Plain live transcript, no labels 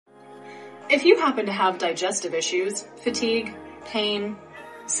If you happen to have digestive issues, fatigue, pain,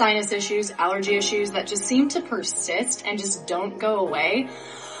 sinus issues, allergy issues that just seem to persist and just don't go away,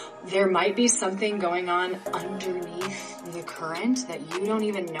 there might be something going on underneath the current that you don't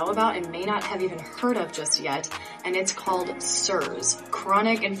even know about and may not have even heard of just yet, and it's called CIRS,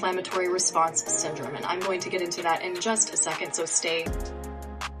 Chronic Inflammatory Response Syndrome, and I'm going to get into that in just a second, so stay.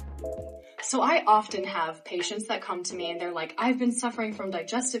 So I often have patients that come to me and they're like, I've been suffering from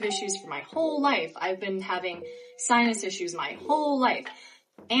digestive issues for my whole life. I've been having sinus issues my whole life.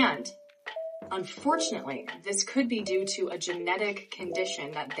 And unfortunately, this could be due to a genetic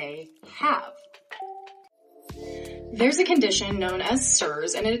condition that they have. There's a condition known as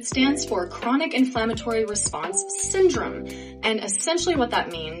CIRS, and it stands for Chronic Inflammatory Response Syndrome. And essentially what that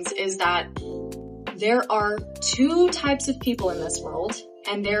means is that there are two types of people in this world,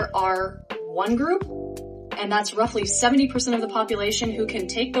 and there are one group, and that's roughly 70% of the population who can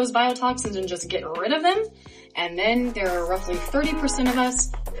take those biotoxins and just get rid of them. And then there are roughly 30% of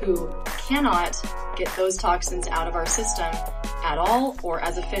us who cannot get those toxins out of our system at all or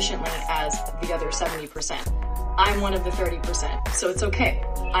as efficiently as the other 70%. I'm one of the 30%, so it's okay.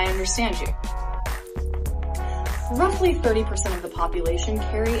 I understand you. Roughly 30% of the population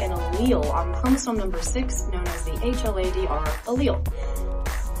carry an allele on chromosome number 6 known as the HLA-DR allele.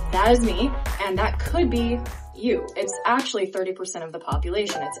 That is me, and that could be you. It's actually 30% of the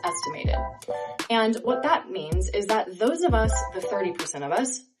population, it's estimated. And what that means is that those of us, the 30% of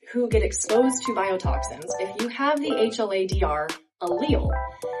us, who get exposed to biotoxins, if you have the HLA-DR allele,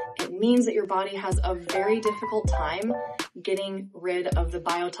 it means that your body has a very difficult time getting rid of the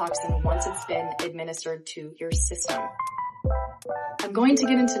biotoxin once it's been administered to your system. I'm going to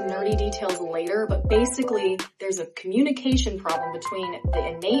get into nerdy details later, but basically there's a communication problem between the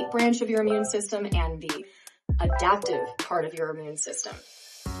innate branch of your immune system and the adaptive part of your immune system.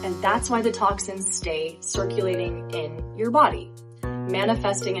 And that's why the toxins stay circulating in your body,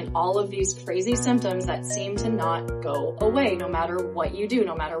 manifesting in all of these crazy symptoms that seem to not go away, no matter what you do,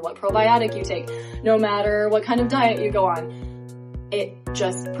 no matter what probiotic you take, no matter what kind of diet you go on. It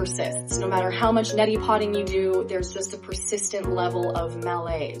just persists. No matter how much neti potting you do, there's just a persistent level of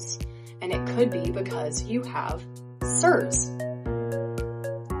malaise. And it could be because you have CIRS.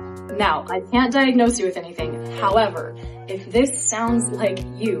 Now, I can't diagnose you with anything. However, if this sounds like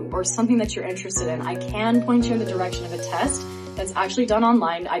you or something that you're interested in, I can point you in the direction of a test that's actually done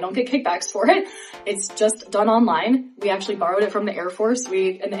online. I don't get kickbacks for it. It's just done online. We actually borrowed it from the Air Force.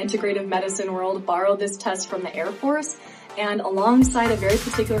 We, in the integrative medicine world, borrowed this test from the Air Force. And alongside a very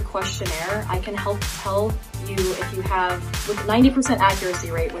particular questionnaire, I can help tell you if you have, with 90%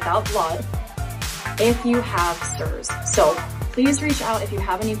 accuracy rate without blood, if you have CIRS. So please reach out if you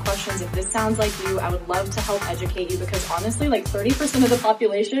have any questions. If this sounds like you, I would love to help educate you, because honestly, like 30% of the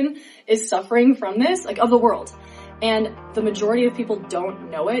population is suffering from this, like of the world. And the majority of people don't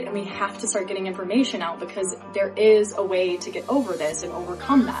know it, and we have to start getting information out because there is a way to get over this and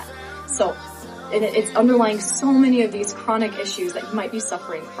overcome that. So it's underlying so many of these chronic issues that you might be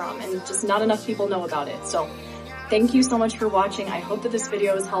suffering from, and just not enough people know about it. So thank you so much for watching. I hope that this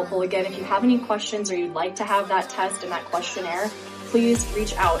video is helpful. Again, if you have any questions or you'd like to have that test and that questionnaire, please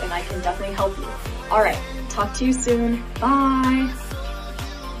reach out and I can definitely help you. All right, talk to you soon. Bye.